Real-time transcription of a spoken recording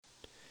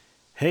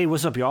Hey,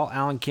 what's up, y'all?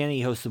 Alan Kenny,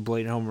 host of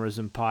Blatant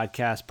Homerism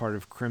podcast, part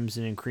of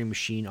Crimson and Cream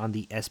Machine on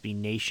the SB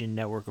Nation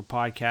network of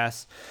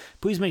podcasts.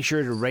 Please make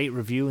sure to rate,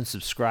 review, and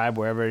subscribe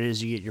wherever it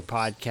is you get your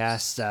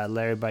podcasts.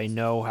 Let everybody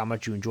know how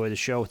much you enjoy the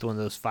show with one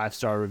of those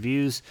 5-star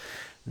reviews.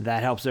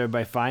 That helps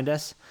everybody find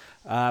us.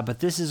 But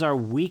this is our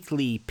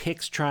weekly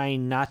Picks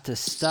Trying Not to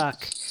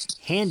Suck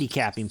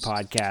handicapping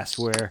podcast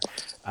where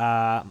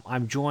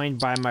I'm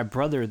joined by my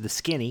brother, the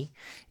Skinny,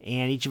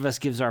 and each of us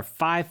gives our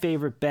 5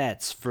 favorite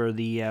bets for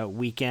the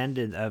weekend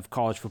of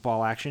college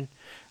football action.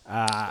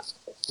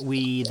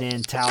 We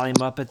then tally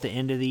them up at the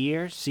end of the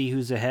year, see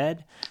who's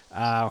ahead.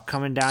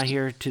 Coming down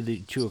here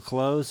to a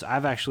close,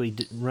 I've actually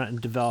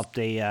developed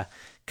a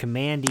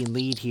commanding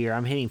lead here.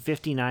 I'm hitting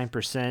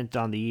 59%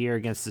 on the year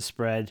against the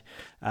spread,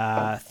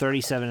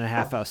 37.5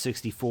 out of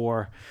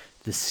 64.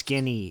 The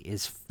Skinny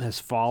has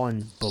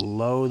fallen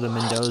below the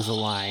Mendoza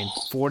line,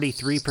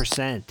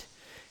 43%.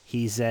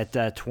 He's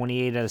at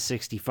 28 out of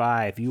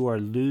 65. You are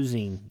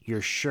losing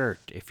your shirt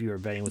if you are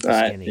betting with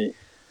the Skinny.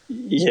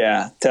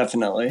 Yeah,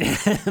 definitely.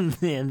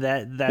 And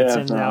that's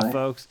definitely. Him now,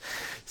 folks.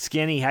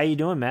 Skinny, how you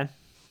doing, man?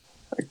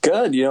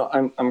 Good.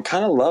 I'm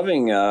kind of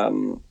loving.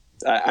 If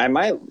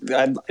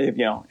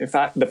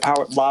I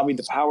lobbied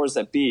the powers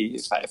that be,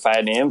 if I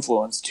had any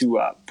influence to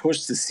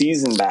push the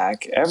season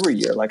back every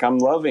year, like I'm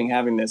loving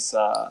having this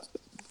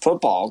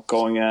football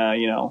going,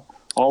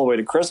 all the way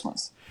to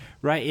Christmas.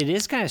 Right. It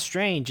is kind of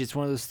strange. It's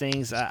one of those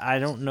things. I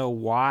don't know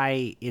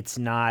why it's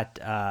not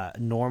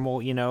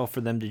normal,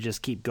 for them to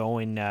just keep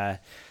going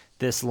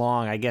this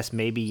long. I guess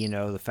maybe,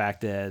 the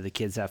fact that the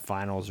kids have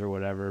finals or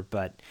whatever.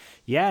 But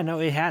yeah,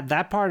 no,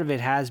 that part of it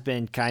has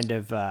been kind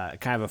of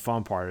a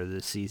fun part of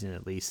this season,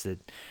 at least,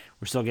 that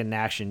we're still getting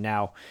action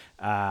now.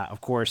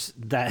 Of course,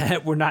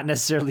 that we're not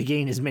necessarily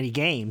getting as many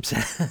games.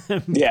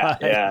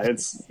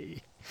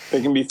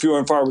 They can be few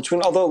and far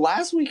between. Although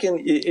last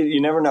weekend,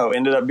 you never know,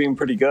 ended up being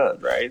pretty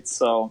good, right?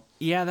 So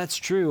yeah, that's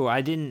true.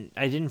 I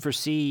didn't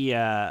foresee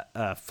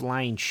a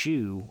flying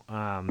shoe.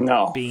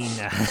 No, being.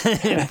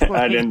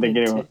 I didn't think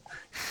anyone.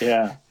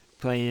 Yeah,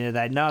 playing into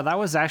that. No, that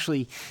was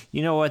actually.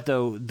 You know what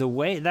though? The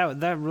way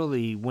that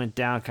really went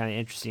down, kind of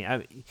interesting.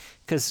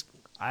 Because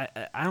I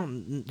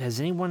don't. Has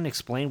anyone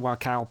explained why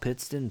Kyle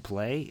Pitts didn't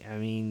play? I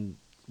mean,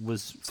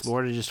 was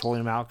Florida just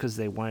holding him out because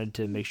they wanted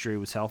to make sure he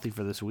was healthy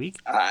for this week?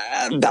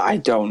 I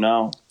don't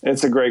know.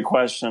 It's a great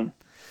question.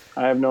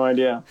 I have no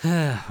idea.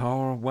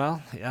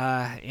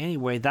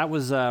 Anyway, that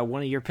was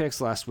one of your picks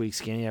last week,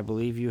 Skinny. I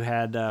believe you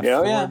had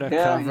Florida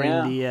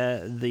covering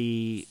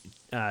the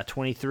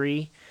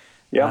 23.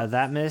 Yeah,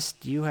 that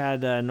missed. You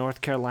had North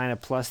Carolina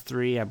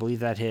 +3. I believe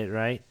that hit,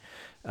 right?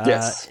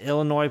 Yes.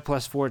 Illinois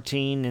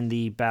 +14 in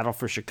the battle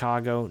for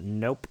Chicago.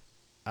 Nope.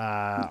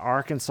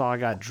 Arkansas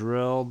got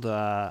drilled,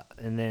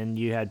 and then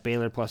you had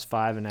Baylor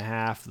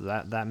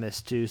 +5.5. That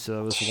missed too,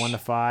 so it was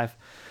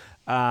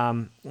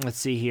 1-5. Let's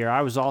see here.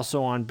 I was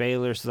also on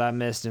Baylor, so that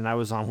missed, and I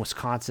was on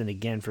Wisconsin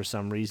again for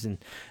some reason.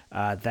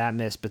 That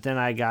missed. But then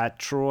I got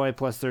Troy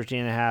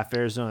 +13.5,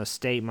 Arizona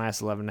State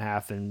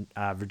 -11.5, and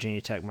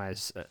Virginia Tech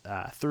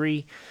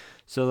 -3.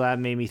 So that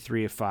made me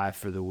 3 of 5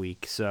 for the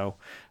week. So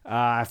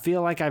I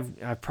feel like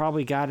I've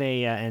probably got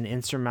an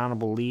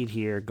insurmountable lead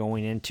here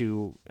going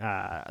into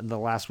the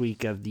last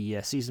week of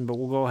the season. But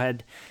we'll go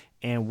ahead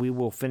and we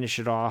will finish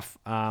it off.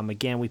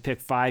 Again, we pick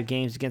 5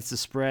 games against the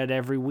spread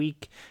every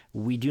week.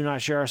 We do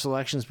not share our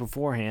selections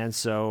beforehand,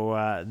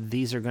 so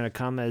these are going to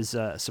come as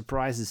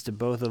surprises to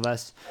both of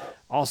us.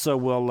 Also,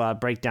 we'll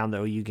break down the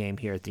OU game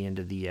here at the end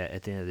of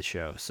the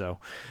show. So,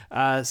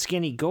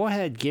 Skinny, go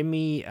ahead, give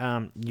me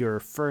your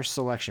first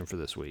selection for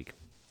this week.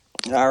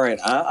 All right,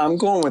 I'm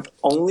going with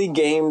only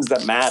games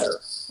that matter.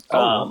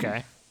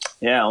 Okay.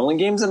 Yeah, only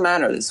games that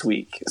matter this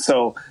week.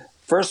 So,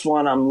 first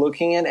one, I'm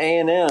looking at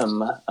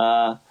A&M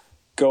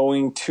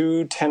going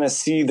to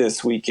Tennessee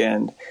this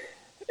weekend.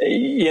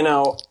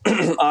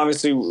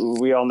 Obviously,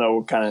 we all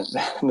know kind of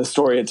the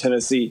story of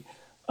Tennessee.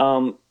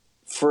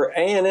 For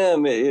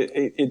A&M,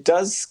 it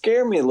does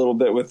scare me a little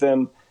bit with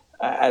them.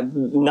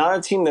 Not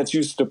a team that's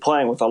used to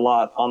playing with a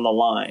lot on the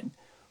line.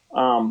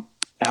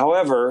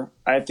 However,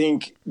 I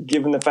think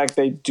given the fact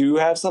they do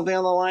have something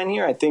on the line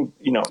here, I think,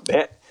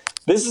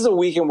 this is a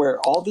weekend where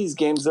all these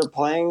games they're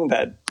playing,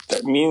 that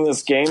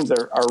meaningless games,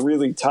 are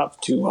really tough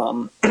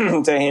to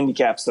to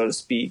handicap, so to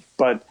speak.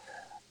 But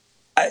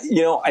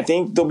I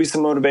think there'll be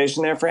some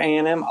motivation there for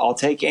A&M. I'll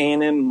take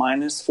A&M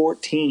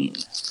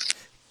 -14.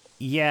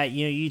 Yeah,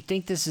 you'd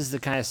think this is the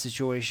kind of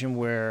situation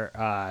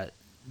where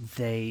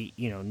they,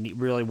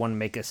 really want to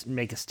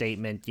make a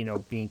statement,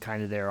 being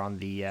kind of there on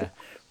the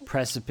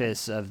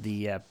precipice of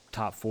the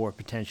top 4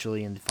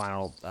 potentially in the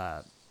final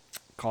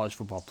college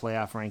football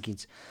playoff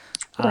rankings.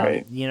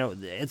 Right.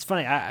 It's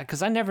funny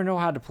because I never know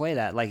how to play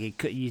that.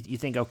 Like you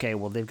think, okay,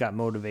 well, they've got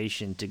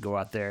motivation to go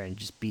out there and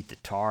just beat the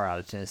tar out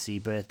of Tennessee,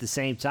 but at the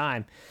same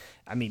time,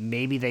 I mean,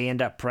 maybe they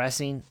end up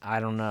pressing. I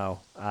don't know.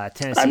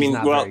 Tennessee's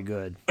not very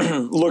good.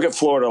 Look at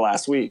Florida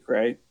last week,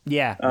 right?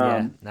 Yeah,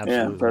 absolutely.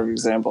 Yeah, perfect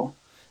example.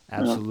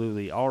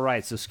 Absolutely. Yeah. All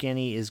right, so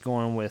Skinny is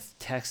going with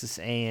Texas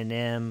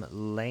A&M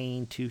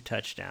laying 2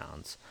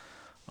 touchdowns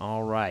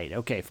All right.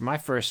 Okay, for my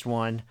first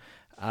one,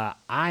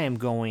 I am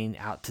going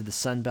out to the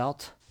Sun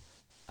Belt.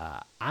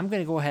 I'm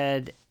going to go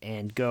ahead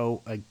and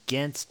go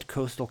against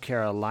Coastal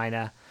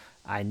Carolina.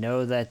 I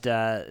know that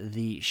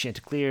the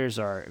Chanticleers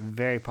are a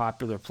very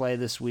popular play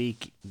this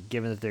week,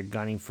 given that they're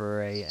gunning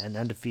for an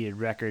undefeated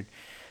record.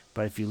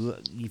 But if you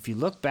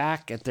look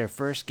back at their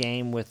first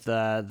game with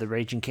the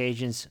Raging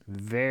Cajuns,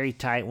 very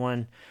tight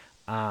one.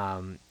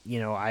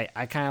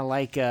 I kind of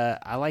like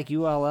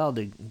ULL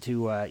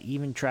to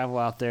even travel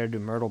out there to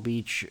Myrtle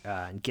Beach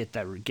and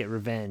get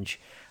revenge.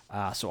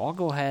 So I'll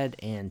go ahead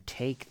and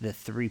take the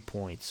 3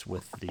 points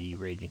with the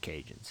Raging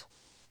Cajuns.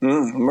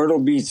 Myrtle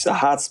Beach, a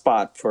hot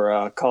spot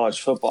for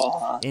college football,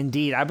 huh?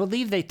 Indeed, I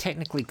believe they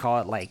technically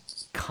call it like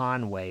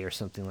Conway or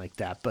something like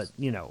that, but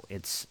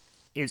it's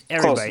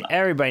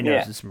everybody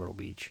knows it's Myrtle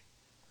Beach.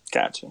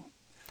 Gotcha.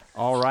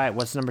 All right,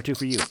 what's number 2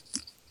 for you?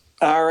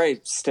 All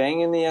right, staying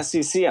in the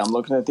SEC, I'm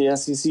looking at the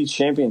SEC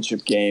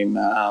championship game.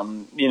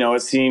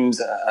 It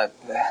seems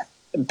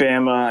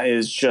Bama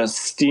is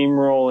just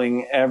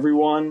steamrolling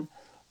everyone.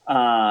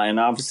 And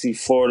obviously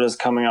Florida's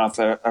coming off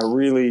a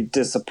really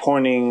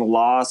disappointing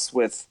loss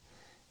with,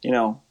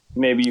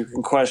 maybe you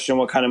can question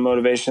what kind of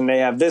motivation they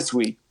have this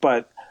week.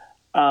 But,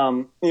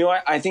 I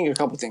think a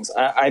couple things.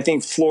 I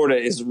think Florida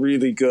is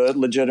really good,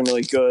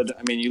 legitimately good.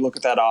 I mean, you look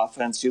at that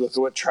offense, you look at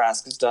what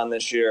Trask has done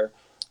this year,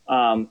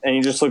 and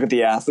you just look at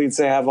the athletes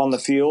they have on the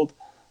field.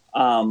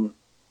 I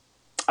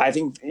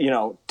think,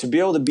 to be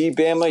able to beat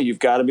Bama, you've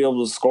got to be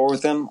able to score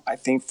with them. I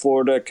think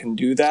Florida can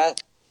do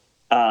that.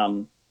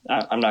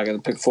 I'm not going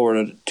to pick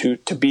Florida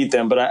to beat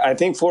them, but I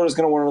think Florida's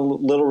going to want a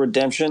little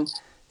redemption.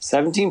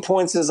 17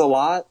 points is a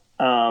lot.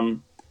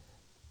 I'm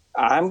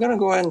going to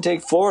go ahead and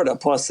take Florida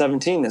plus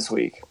 17 this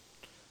week.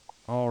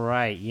 All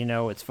right.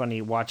 It's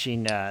funny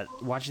watching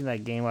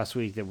that game last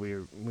week that we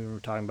were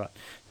talking about.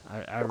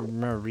 I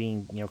remember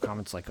reading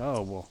comments like,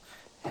 "Oh, well,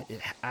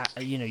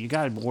 you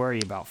got to worry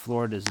about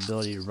Florida's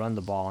ability to run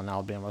the ball in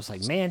Alabama." I was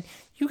like, "Man,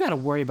 you got to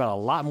worry about a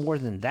lot more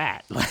than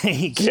that."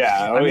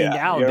 Alabama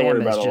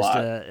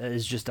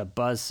is just a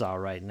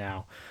buzzsaw right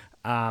now.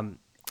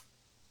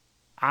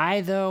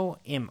 I though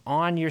am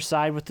on your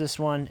side with this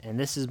one, and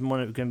this is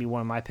going to be one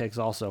of my picks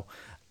also.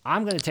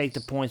 I'm going to take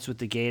the points with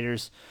the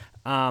Gators.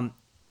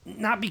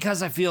 Not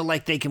because I feel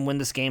like they can win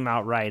this game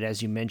outright,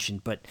 as you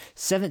mentioned, but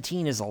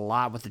 17 is a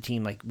lot with the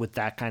team like with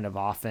that kind of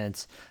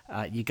offense.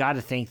 You got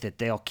to think that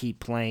they'll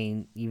keep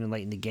playing even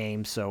late in the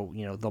game, so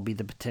there'll be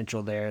the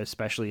potential there,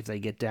 especially if they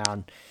get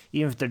down.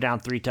 Even if they're down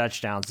 3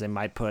 touchdowns, they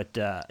might put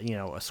a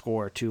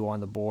score or 2 on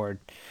the board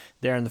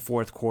there in the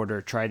fourth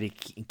quarter. Try to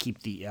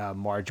keep the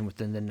margin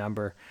within the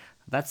number.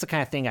 That's the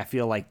kind of thing I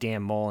feel like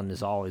Dan Mullen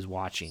is always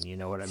watching. You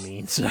know what I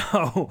mean?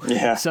 So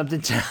yeah. something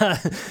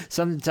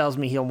tells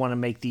me he'll want to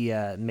make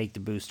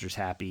the boosters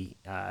happy,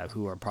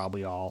 who are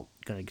probably all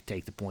going to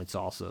take the points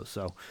also.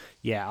 So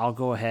yeah, I'll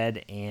go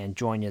ahead and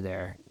join you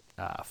there.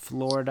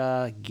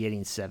 Florida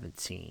getting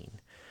 17.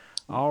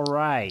 All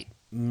right,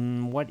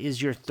 what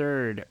is your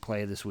third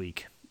play this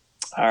week?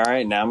 All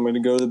right, now I'm going to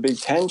go to the Big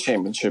Ten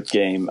championship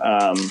game.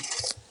 Are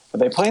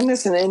they playing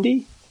this in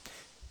Indy?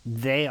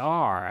 They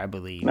are, I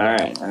believe. All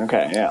right.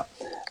 Okay. Yeah.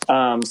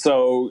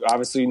 So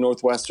obviously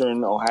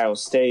Northwestern, Ohio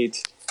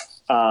State.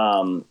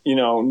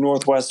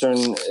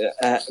 Northwestern,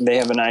 they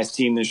have a nice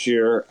team this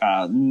year.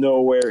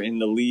 Nowhere in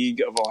the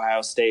league of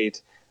Ohio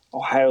State.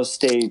 Ohio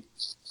State,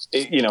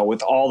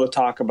 with all the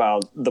talk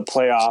about the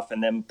playoff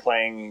and them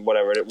playing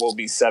whatever it will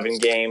be, 7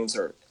 games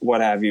or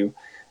what have you,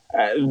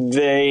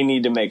 they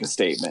need to make a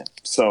statement.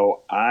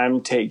 So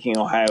I'm taking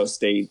Ohio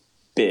State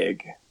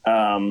big.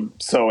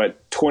 So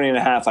at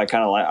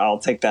 20.5, I'll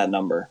take that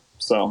number.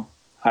 So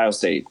Ohio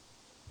State.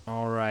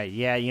 All right.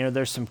 Yeah.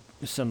 There's some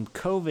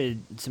talk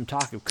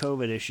of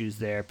COVID issues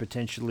there.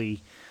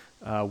 Potentially,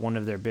 one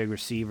of their big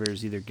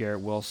receivers, either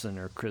Garrett Wilson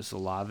or Chris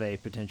Olave,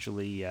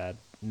 potentially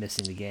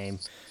missing the game.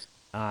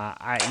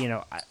 That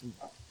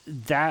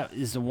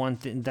is the one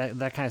thing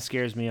that kind of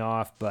scares me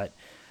off, but.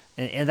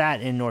 And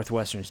that in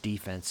Northwestern's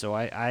defense, so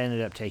I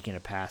ended up taking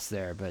a pass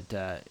there. But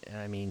that's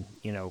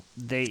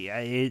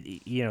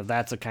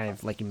a kind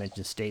of, like you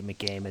mentioned, statement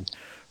game, and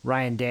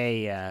Ryan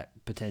Day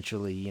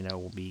potentially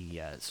will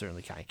be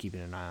certainly kind of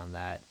keeping an eye on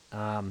that.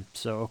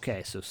 So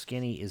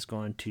Skinny is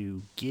going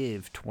to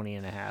give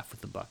 20.5 with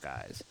the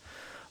Buckeyes.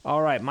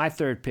 All right, my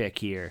third pick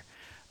here.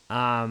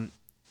 I'm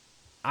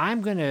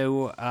going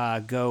to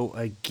go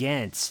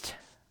against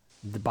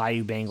the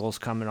Bayou Bengals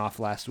coming off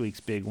last week's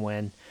big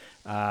win.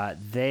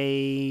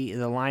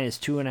 The line is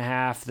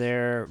 2.5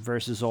 there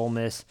versus Ole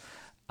Miss.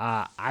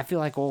 I feel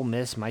like Ole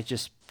Miss might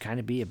just kind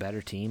of be a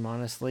better team,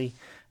 honestly.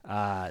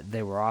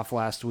 They were off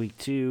last week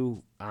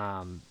too.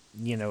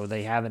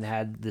 They haven't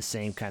had the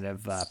same kind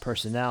of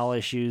personnel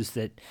issues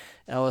that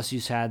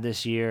LSU's had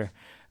this year.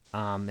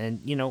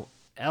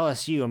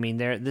 LSU, I mean,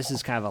 this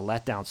is kind of a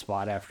letdown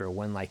spot after a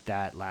win like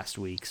that last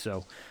week.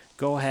 So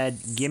go ahead,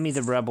 give me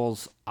the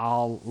Rebels.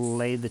 I'll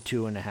lay the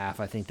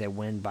 2.5. I think they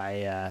win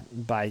by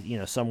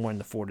somewhere in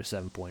the 4 to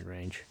 7 point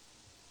range.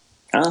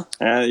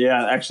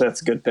 Yeah, actually,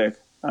 that's a good pick.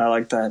 I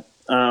like that.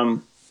 I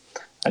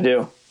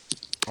do.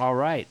 All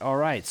right, all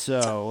right.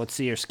 So let's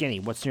see here, Skinny.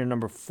 What's your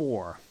number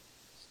 4?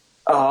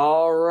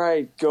 All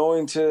right,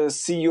 going to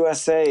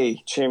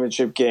CUSA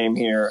championship game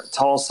here,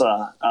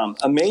 Tulsa.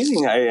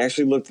 Amazing. I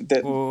actually looked at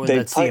that. Oh, They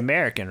that's play, the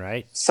American,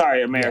 right?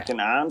 Sorry, American.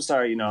 I'm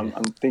sorry.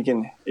 I'm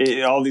thinking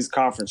all these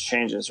conference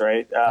changes,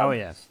 right? Oh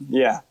yeah.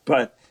 Yeah,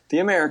 but the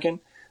American.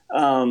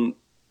 Um,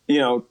 you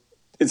know,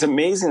 it's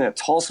amazing that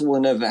Tulsa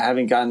would have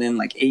having gotten in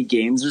like 8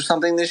 games or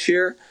something this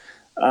year,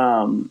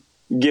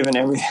 given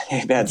everything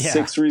they've had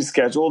 6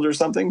 rescheduled or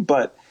something.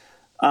 But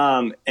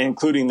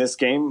including this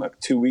game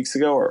 2 weeks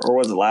ago, or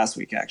was it last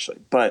week actually?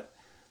 But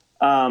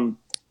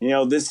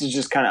this is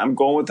just kind of, I'm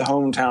going with the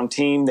hometown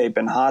team. They've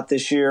been hot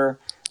this year.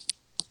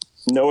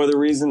 No other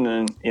reason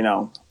than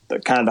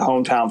the kind of the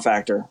hometown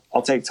factor.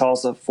 I'll take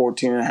Tulsa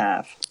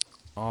 14.5.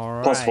 All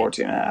right. Plus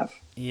 14.5.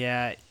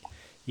 Yeah,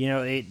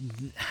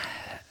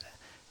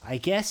 I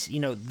guess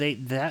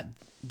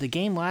the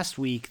game last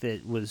week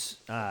that was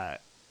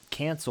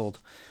canceled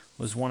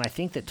was one I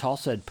think that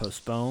Tulsa had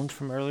postponed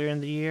from earlier in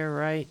the year,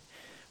 right?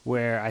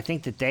 Where I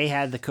think that they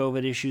had the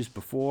COVID issues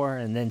before,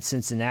 and then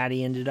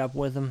Cincinnati ended up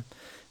with them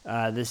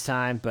this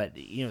time. But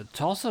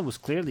Tulsa was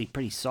clearly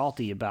pretty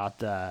salty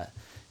about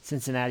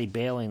Cincinnati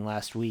bailing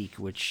last week,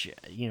 which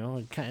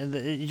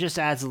it just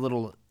adds a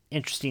little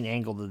interesting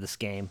angle to this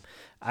game.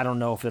 I don't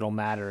know if it'll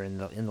matter in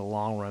the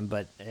long run,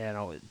 but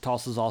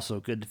Tulsa's also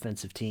a good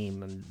defensive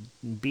team,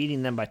 and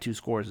beating them by 2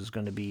 scores is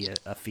going to be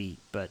a feat.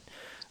 But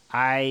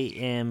I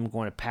am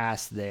going to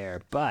pass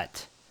there,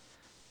 but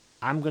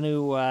I'm going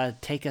to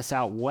take us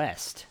out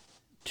west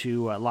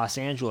to Los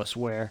Angeles,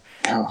 where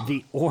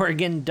the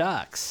Oregon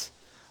Ducks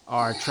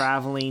are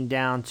traveling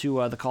down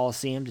to the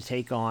Coliseum to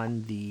take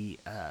on the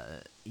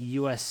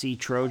USC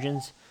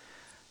Trojans.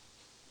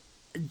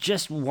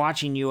 Just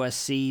watching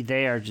USC,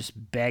 they are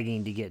just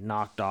begging to get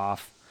knocked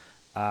off.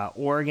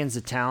 Oregon's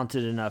a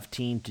talented enough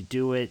team to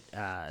do it.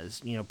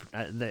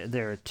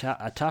 They're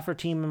a tougher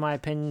team in my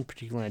opinion,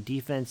 particularly on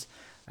defense.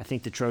 I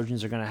think the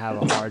Trojans are going to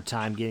have a hard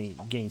time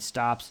getting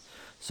stops.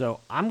 So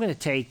I'm going to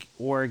take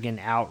Oregon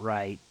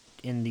outright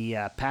in the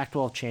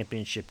Pac-12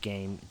 championship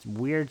game. It's a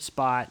weird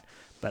spot,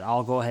 but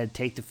I'll go ahead and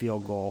take the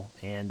field goal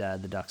and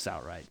the Ducks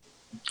outright.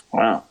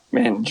 Wow,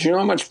 man! Do you know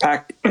how much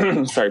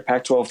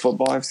Pac-12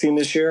 football I've seen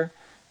this year?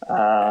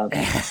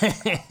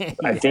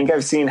 I think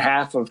I've seen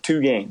half of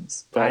 2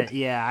 games. But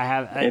I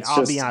have.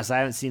 I'll be honest, I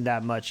haven't seen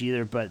that much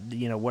either. But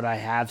what I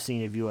have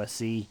seen of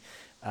USC,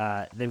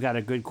 they've got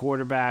a good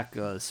quarterback,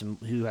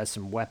 who has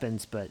some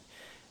weapons, but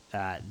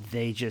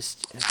they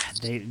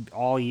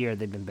all year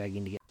they've been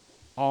begging to get.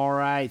 All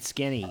right,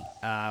 Skinny.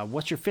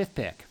 What's your 5th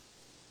pick?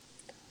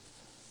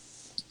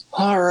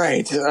 All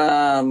right.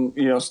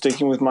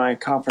 Sticking with my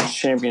conference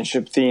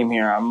championship theme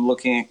here, I'm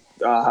looking.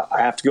 I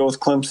have to go with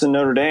Clemson,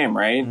 Notre Dame,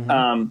 right?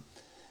 Mm-hmm.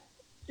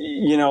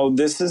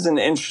 This is an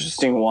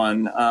interesting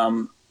one.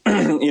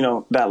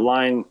 That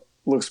line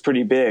looks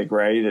pretty big,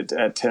 right? At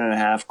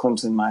 10.5,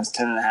 Clemson minus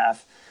 10.5.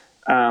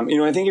 I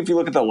think if you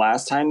look at the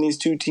last time these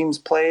two teams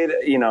played,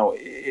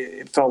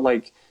 it felt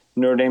like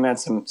Notre Dame had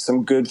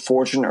some good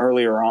fortune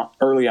early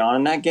on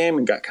in that game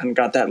and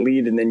got that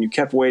lead, and then you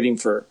kept waiting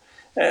for.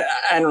 I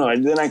don't know.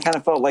 Then I kind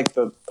of felt like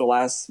the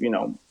last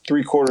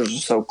 3 quarters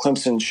or so,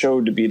 Clemson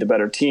showed to be the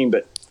better team,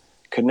 but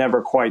could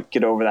never quite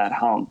get over that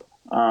hump.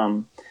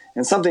 And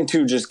something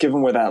too, just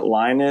given where that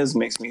line is,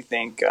 makes me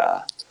think.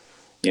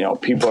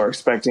 People are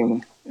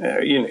expecting.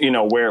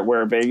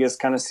 Where Vegas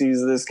kind of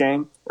sees this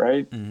game,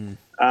 right?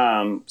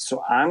 Mm-hmm.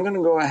 So I'm going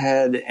to go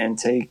ahead and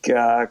take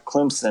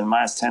Clemson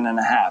minus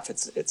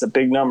 10.5. It's a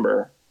big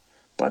number,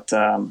 but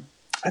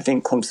I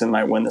think Clemson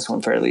might win this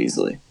one fairly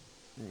easily.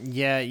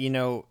 Yeah,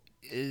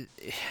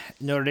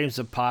 Notre Dame's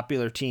a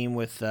popular team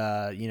with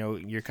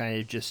you're kind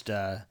of just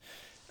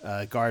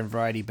garden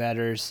variety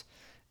bettors,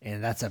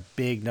 and that's a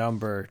big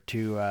number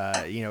to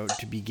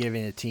to be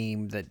giving a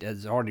team that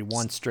has already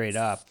won straight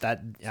up. That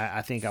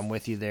I think I'm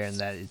with you there, and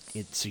that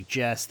it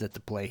suggests that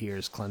the play here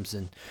is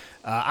Clemson.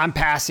 I'm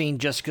passing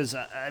just because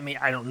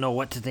I don't know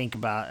what to think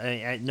about.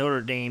 At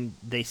Notre Dame,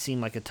 they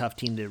seem like a tough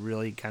team to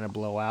really kind of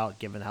blow out,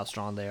 given how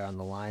strong they are on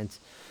the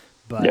lines.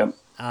 But yep.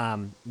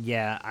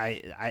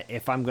 I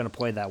if I'm going to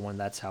play that one,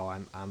 that's how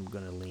I'm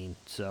going to lean.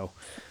 So,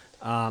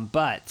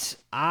 but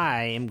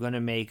I am going to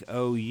make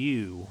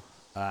OU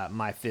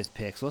my 5th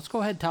pick. So let's go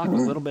ahead and talk a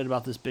little bit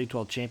about this Big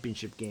 12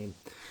 championship game.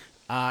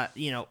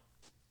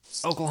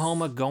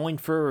 Oklahoma going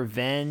for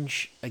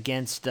revenge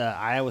against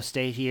Iowa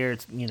State here.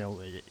 It's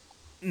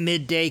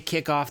midday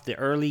kickoff, the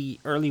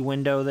early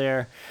window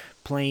there,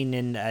 playing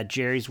in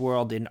Jerry's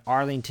World in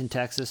Arlington,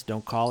 Texas.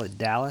 Don't call it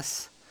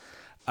Dallas.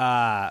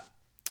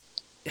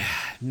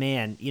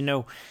 Man,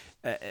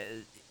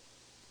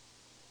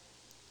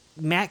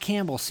 Matt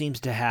Campbell seems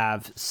to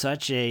have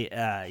such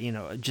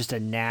a just a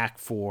knack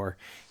for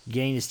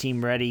getting his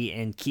team ready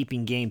and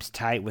keeping games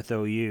tight with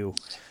OU.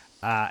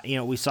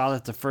 We saw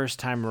that the first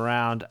time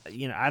around.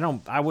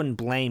 I wouldn't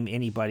blame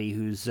anybody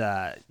who's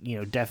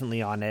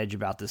definitely on edge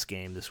about this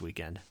game this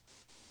weekend.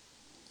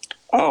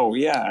 Oh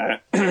yeah,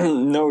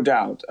 no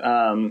doubt.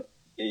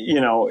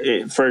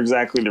 For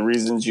exactly the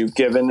reasons you've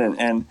given,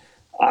 and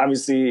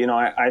obviously,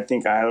 I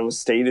think Iowa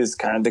State is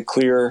kind of the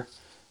clear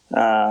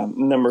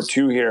number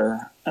 2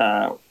 here.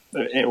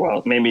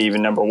 Well, maybe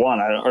even number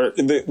 1.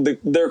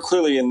 They're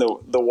clearly in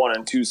the 1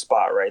 and 2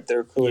 spot, right?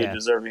 They're clearly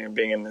deserving of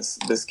being in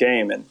this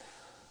game. And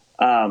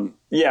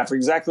for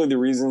exactly the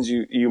reasons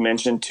you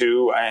mentioned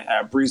too.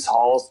 Brees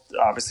Hall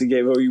obviously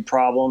gave OU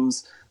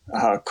problems.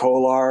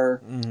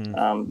 Kolar,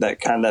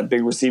 that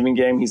big receiving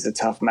game. He's a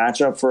tough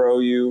matchup for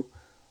OU.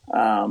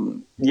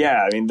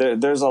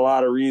 There's a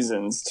lot of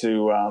reasons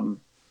to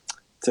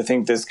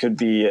think this could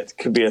be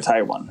a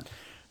tight one.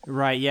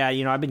 Right. Yeah.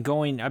 I've been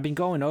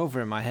going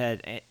over in my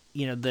head.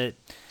 The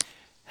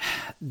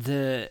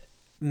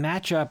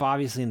matchup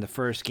obviously in the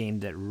first game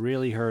that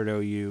really hurt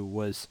OU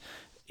was,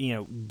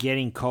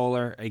 getting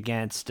Kolar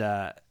against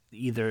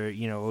either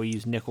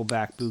OU's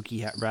nickelback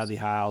Buki Bradley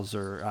Hiles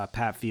or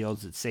Pat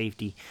Fields at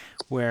safety,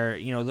 where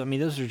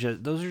those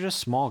are just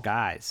small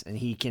guys, and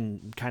he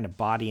can kind of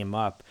body him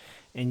up,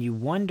 and you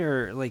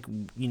wonder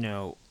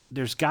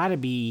there's got to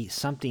be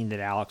something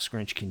that Alex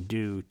Grinch can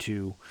do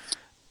to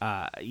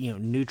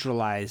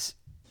neutralize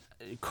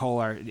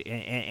Kolar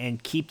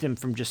and keep them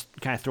from just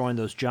kind of throwing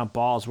those jump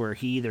balls where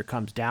he either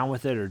comes down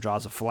with it or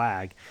draws a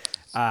flag.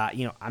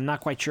 I'm not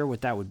quite sure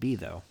what that would be,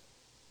 though.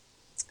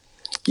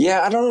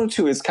 Yeah, I don't know,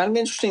 too. It's kind of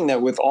interesting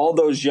that with all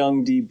those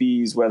young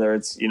DBs, whether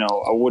it's,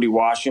 a Woody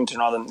Washington,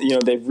 all them,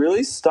 they've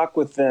really stuck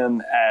with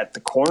them at the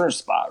corner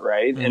spot,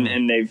 right? Mm-hmm.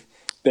 And they've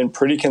been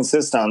pretty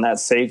consistent on that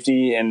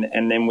safety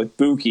and then with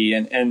Buki.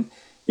 And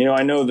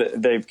I know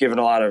that they've given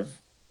a lot of,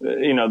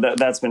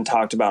 that's been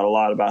talked about a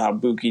lot about how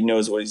Buki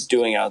knows what he's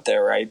doing out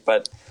there, right?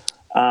 But,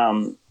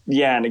 in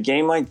a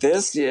game like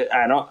this,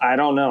 I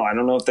don't know. I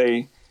don't know if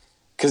they...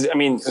 Because,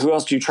 who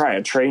else do you try?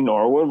 A Trey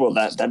Norwood? Well,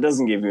 that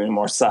doesn't give you any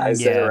more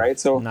size there, right?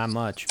 So not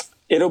much.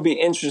 It'll be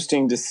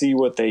interesting to see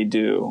what they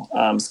do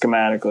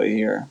schematically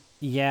here.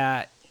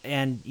 Yeah,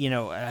 and,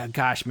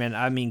 gosh,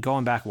 man,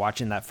 going back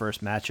watching that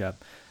first matchup,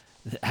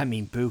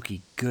 Buki,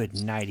 good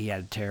night. He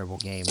had a terrible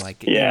game.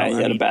 He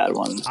had a bad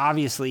one.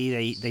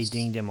 Obviously, they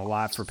dinged him a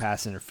lot for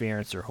pass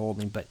interference or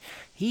holding, but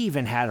he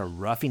even had a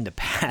roughing the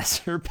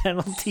passer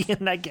penalty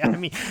in that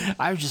game.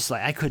 I was just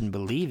like, I couldn't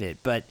believe it.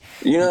 But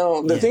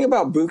the thing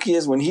about Buki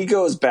is when he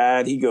goes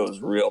bad, he goes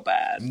real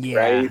bad,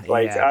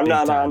 right? I'm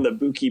not on the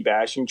Buki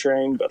bashing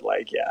train, but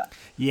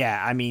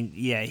Yeah,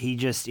 he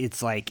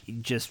it's like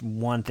just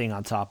one thing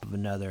on top of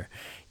another.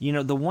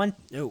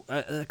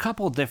 A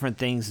couple of different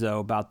things, though,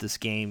 about this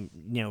game,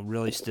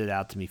 really stood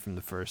out to me from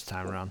the first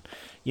time around.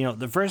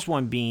 The first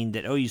one being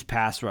that OU's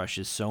pass rush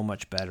is so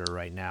much better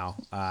right now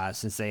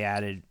since they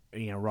added,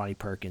 Ronnie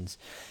Perkins.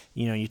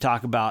 You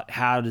talk about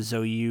how does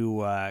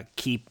OU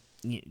keep,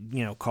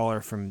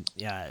 Kolar from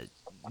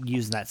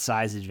using that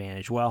size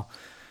advantage. Well,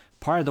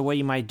 part of the way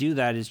you might do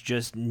that is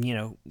just,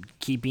 getting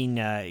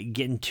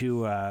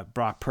to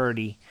Brock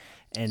Purdy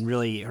and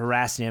really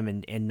harassing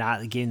him and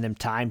not giving them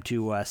time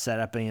to set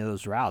up any of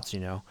those routes,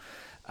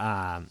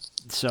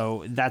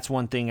 So that's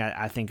one thing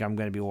I think I'm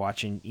going to be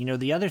watching.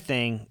 The other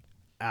thing,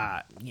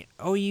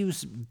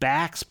 OU's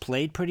backs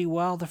played pretty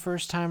well the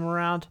first time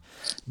around,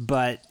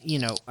 but,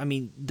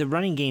 the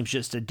running game's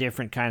just a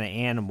different kind of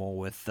animal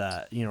with,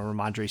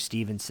 Ramondre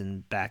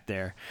Stevenson back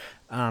there.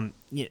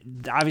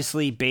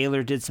 Obviously,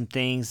 Baylor did some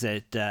things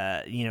that,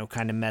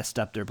 kind of messed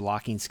up their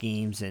blocking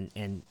schemes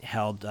and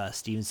held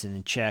Stevenson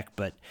in check.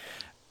 But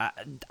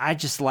I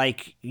just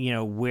like,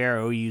 where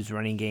OU's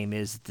running game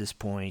is at this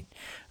point.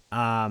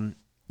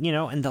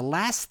 And the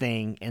last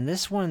thing, and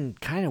this one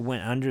kind of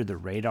went under the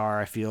radar,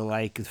 I feel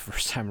like, the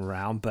first time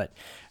around. But,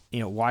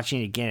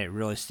 watching it again, it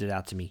really stood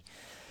out to me.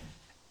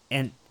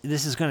 And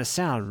this is going to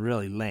sound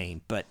really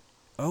lame, but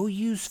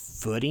OU's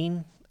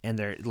footing and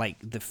their,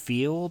 the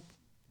field,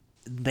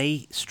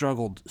 they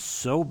struggled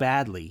so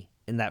badly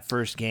in that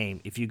first game.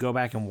 If you go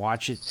back and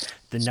watch it,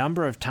 the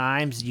number of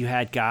times you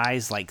had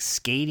guys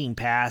skating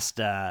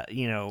past,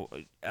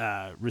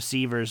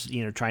 receivers,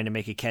 trying to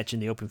make a catch in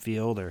the open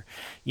field, or,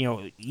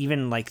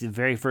 even the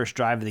very first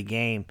drive of the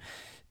game,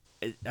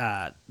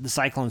 the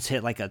Cyclones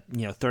hit a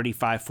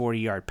 35,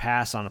 40-yard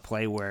pass on a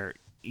play where,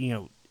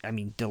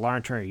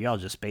 DeLauren Turner-Yell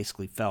just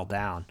basically fell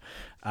down.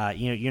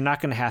 You're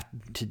not going to have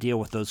to deal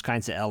with those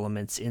kinds of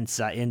elements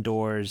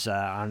indoors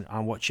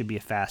on what should be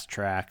a fast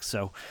track.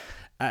 So,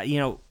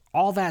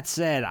 all that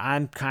said,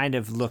 I'm kind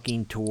of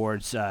looking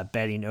towards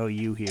betting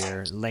OU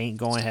here,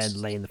 going ahead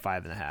and laying the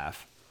 5.5.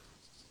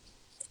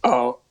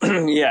 Oh,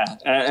 yeah.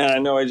 And I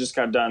know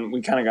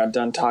we kind of got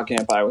done talking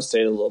up Iowa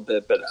State a little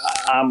bit, but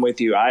I'm with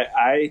you.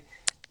 I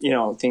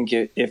think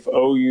if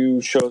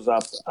OU shows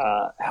up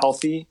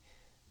healthy,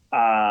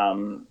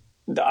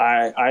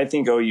 I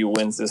think OU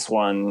wins this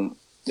one.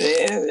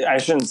 I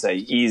shouldn't say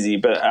easy,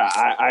 but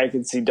I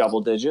could see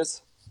double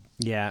digits.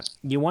 Yeah,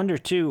 you wonder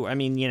too.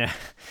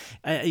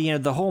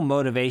 The whole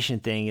motivation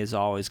thing is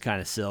always kind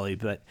of silly,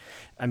 but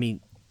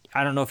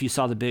I don't know if you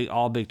saw the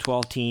all Big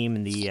 12 team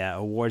and the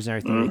awards and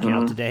everything that came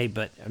out today,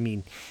 but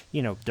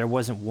there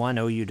wasn't one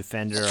OU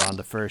defender on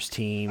the first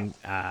team.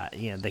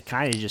 They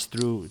kind of just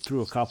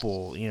threw a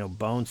couple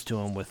bones to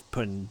them with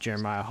putting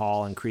Jeremiah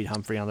Hall and Creed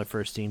Humphrey on the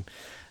first team.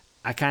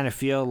 I kind of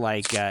feel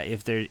like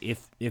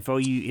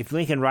if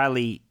Lincoln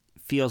Riley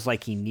feels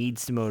like he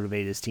needs to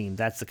motivate his team,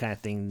 that's the kind of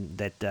thing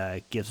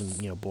that gives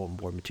him bulletin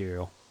board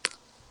material.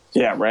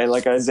 Yeah, right.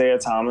 Like Isaiah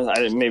Thomas.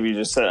 Maybe you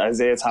just said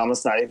Isaiah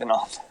Thomas not even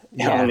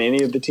on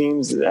any of the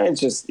teams.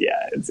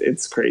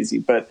 It's crazy.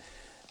 But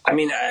I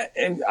mean,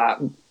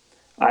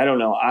 I don't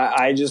know.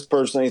 I just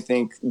personally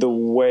think the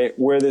way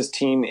where this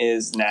team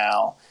is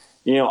now,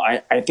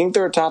 I think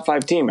they're a top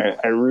 5 team.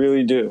 I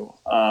really do.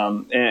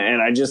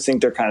 And I just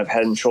think they're kind of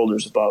head and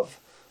shoulders above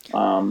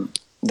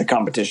the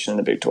competition in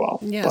the Big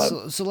 12. Yeah.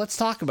 So let's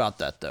talk about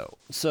that though.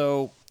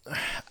 So,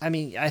 I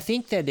mean, I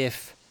think that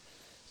if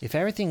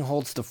everything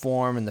holds to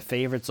form and the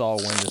favorites all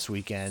win this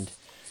weekend,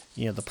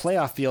 the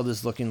playoff field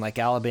is looking like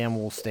Alabama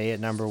will stay at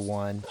number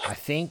 1. I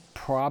think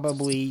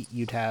probably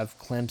you'd have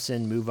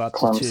Clemson move up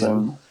to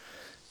 2.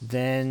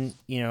 Then,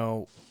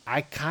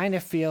 I kind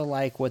of feel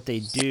like what they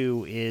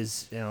do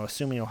is,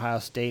 assuming Ohio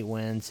State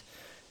wins,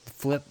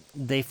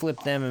 they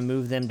flip them and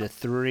move them to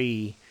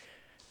 3,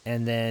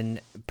 and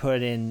then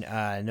put in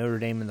Notre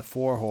Dame in the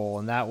 4 hole,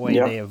 and that way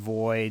they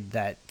avoid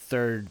that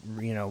third,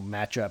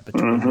 matchup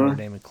between Notre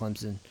Dame and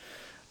Clemson.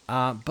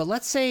 But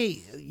let's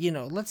say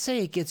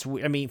it gets.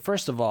 I mean,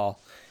 first of all,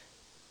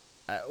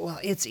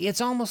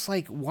 it's almost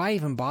like why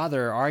even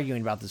bother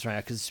arguing about this right now,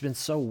 because it's been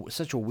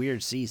such a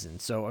weird season.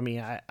 So I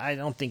mean, I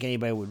don't think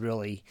anybody would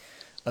really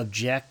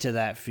object to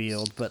that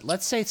field. But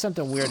let's say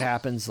something weird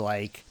happens,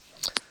 like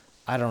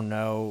I don't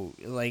know,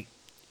 like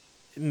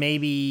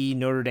maybe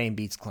Notre Dame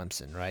beats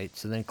Clemson, right?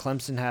 So then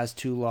Clemson has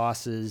 2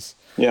 losses.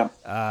 Yeah.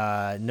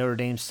 Notre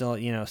Dame's still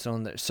still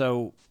in there.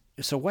 So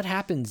what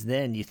happens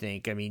then, you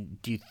think? I mean,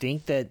 do you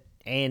think that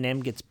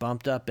A&M gets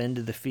bumped up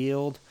into the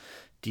field?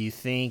 Do you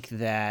think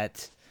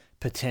that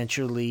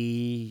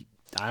potentially,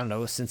 I don't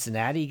know,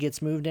 Cincinnati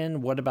gets moved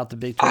in? What about the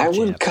Big 12 I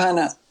would kind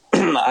of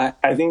I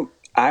think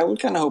I would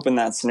kind of hope in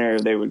that scenario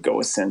they would go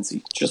with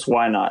Cincy. Just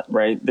why not,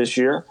 right? This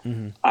year,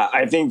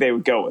 I think they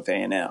would go with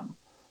A&M.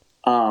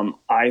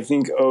 I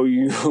think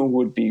OU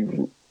would be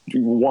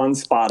 1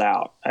 spot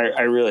out.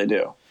 I really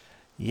do.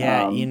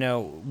 Yeah,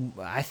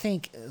 I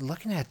think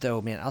looking at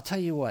though, man, I'll tell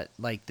you what.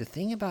 Like the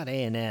thing about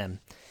A&M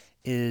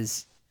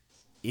is,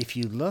 if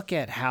you look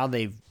at how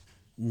they've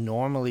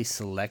normally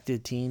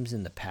selected teams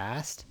in the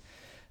past,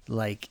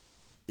 like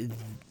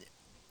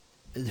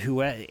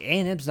who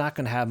A&M's not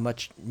going to have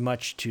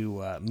much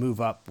to move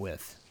up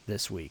with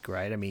this week,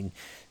 right? I mean,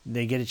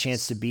 they get a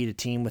chance to beat a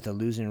team with a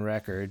losing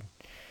record.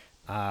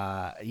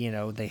 I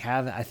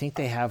think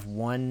they have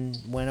 1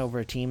 win over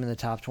a team in the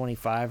top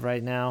 25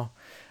 right now.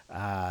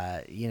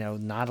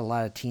 Not a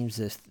lot of teams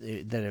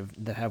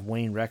that have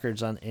winning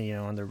records on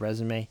on their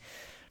resume.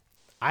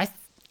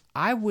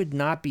 I would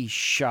not be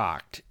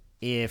shocked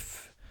I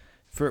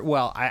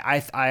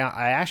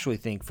actually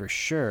think for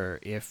sure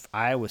if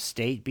Iowa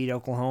State beat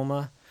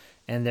Oklahoma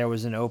and there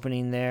was an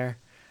opening there,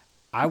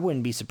 I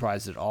wouldn't be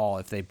surprised at all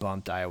if they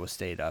bumped Iowa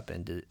State up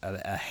into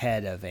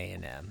ahead of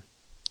A&M.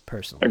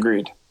 Personally,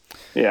 agreed.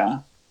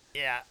 Yeah.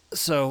 Yeah,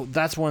 so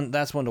that's one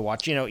to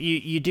watch.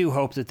 You do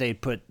hope that they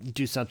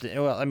do something.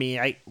 Well, I mean,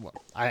 I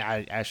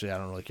actually I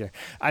don't really care.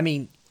 I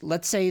mean,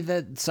 let's say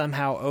that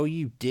somehow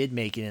OU did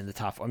make it in the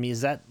top. I mean,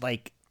 is that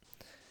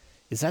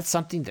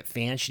something that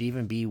fans should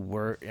even be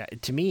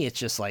to me, it's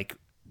just like,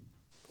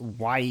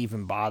 why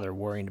even bother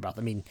worrying about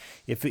them? I mean,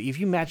 if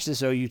you match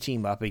this OU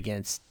team up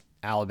against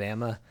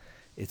Alabama,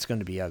 it's going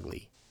to be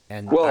ugly,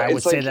 and I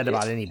would say that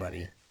about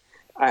anybody.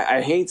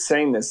 I hate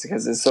saying this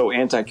because it's so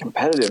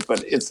anti-competitive,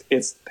 but it's.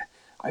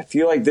 I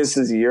feel like this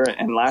is a year,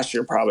 and last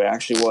year probably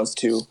actually was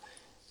too.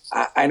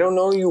 I don't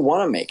know you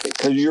want to make it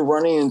because you're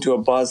running into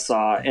a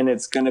buzzsaw, and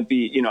it's going to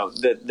be,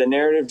 the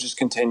narrative just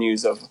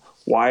continues of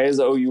why is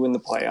OU in the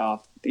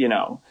playoff?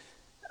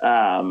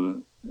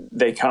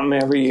 They come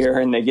every year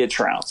and they get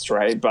trounced,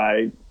 right,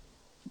 by,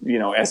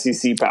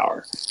 SEC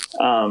power.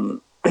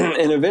 And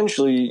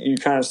eventually you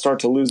kind of start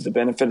to lose the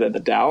benefit of the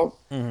doubt.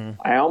 Mm-hmm.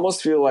 I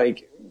almost feel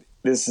like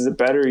this is a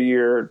better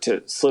year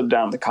to slip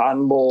down the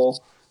Cotton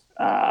Bowl,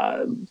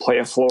 play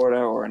a Florida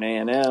or an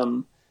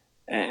A&M,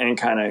 and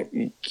kind of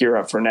gear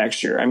up for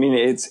next year. I mean,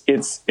 it's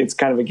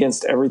kind of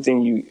against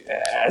everything you,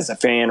 as a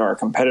fan or a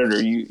competitor,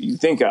 you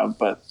think of,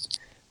 but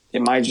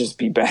it might just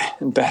be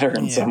better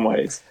in some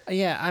ways.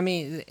 Yeah, I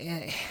mean,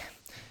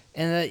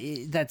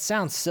 and that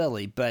sounds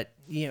silly, but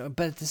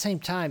but at the same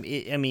time,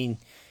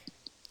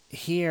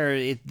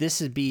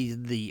 this would be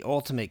the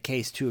ultimate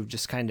case too of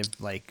just kind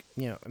of like,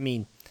 I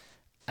mean,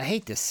 I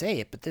hate to say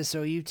it, but this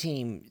OU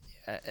team,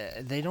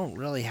 they don't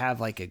really have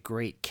like a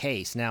great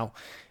case. Now,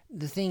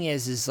 the thing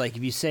is like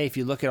if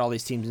you look at all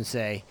these teams and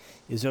say,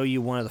 is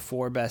OU one of the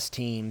 4 best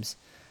teams?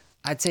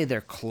 I'd say they're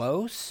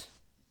close,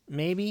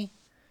 maybe,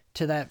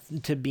 to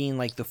being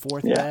like the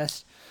 4th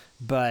best.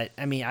 But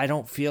I mean, I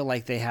don't feel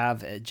like they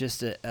have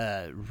just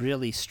a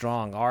really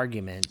strong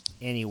argument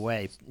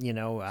anyway.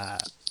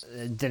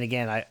 Then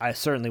again, I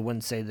certainly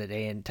wouldn't say that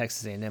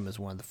Texas A&M is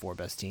one of the 4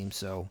 best teams.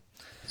 So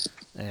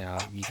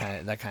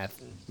that kind of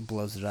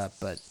blows it up.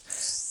 But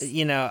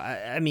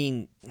I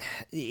mean,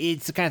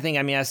 it's the kind of thing.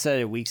 I mean, I said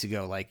it weeks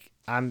ago. Like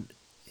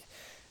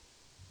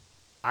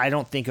I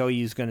don't think OU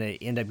is going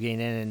to end up getting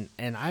in,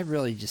 and I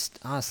really just,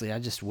 honestly, I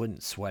just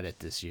wouldn't sweat it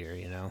this year,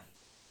 you know?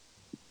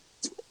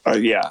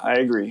 Yeah, I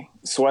agree.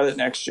 Sweat it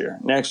next year.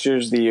 Next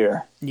year's the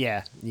year.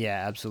 Yeah,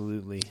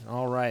 absolutely.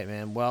 All right,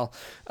 man. Well,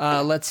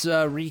 let's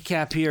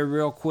recap here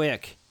real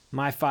quick.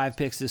 My 5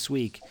 picks this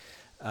week.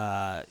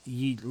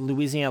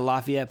 Louisiana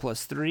Lafayette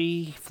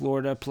 +3,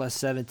 Florida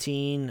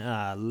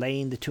 +17,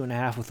 laying the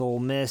 2.5 with Ole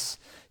Miss,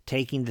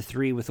 taking the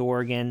 3 with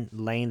Oregon,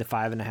 laying the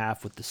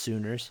 5.5 with the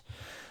Sooners.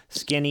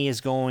 Skinny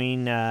is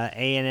going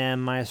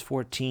A&M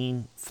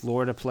 -14,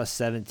 Florida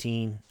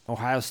 +17,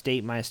 Ohio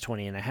State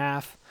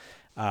 -20.5.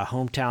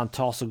 Hometown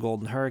Tulsa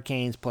Golden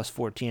Hurricanes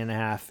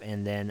 +14.5,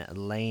 and then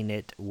laying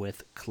it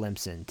with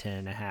Clemson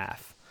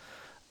 10.5.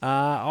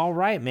 All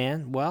right,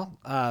 man. Well,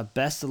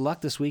 best of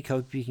luck this week.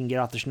 Hope you can get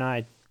off the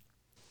schneid.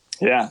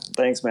 Yeah,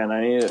 thanks, man.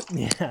 I need it.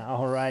 Yeah,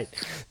 all right.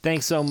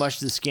 Thanks so much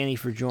to Skinny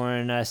for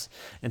joining us,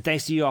 and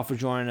thanks to you all for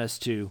joining us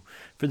too.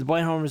 For the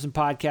Blaine Homerism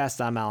Podcast,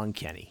 I'm Alan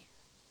Kenny.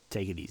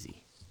 Take it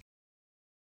easy.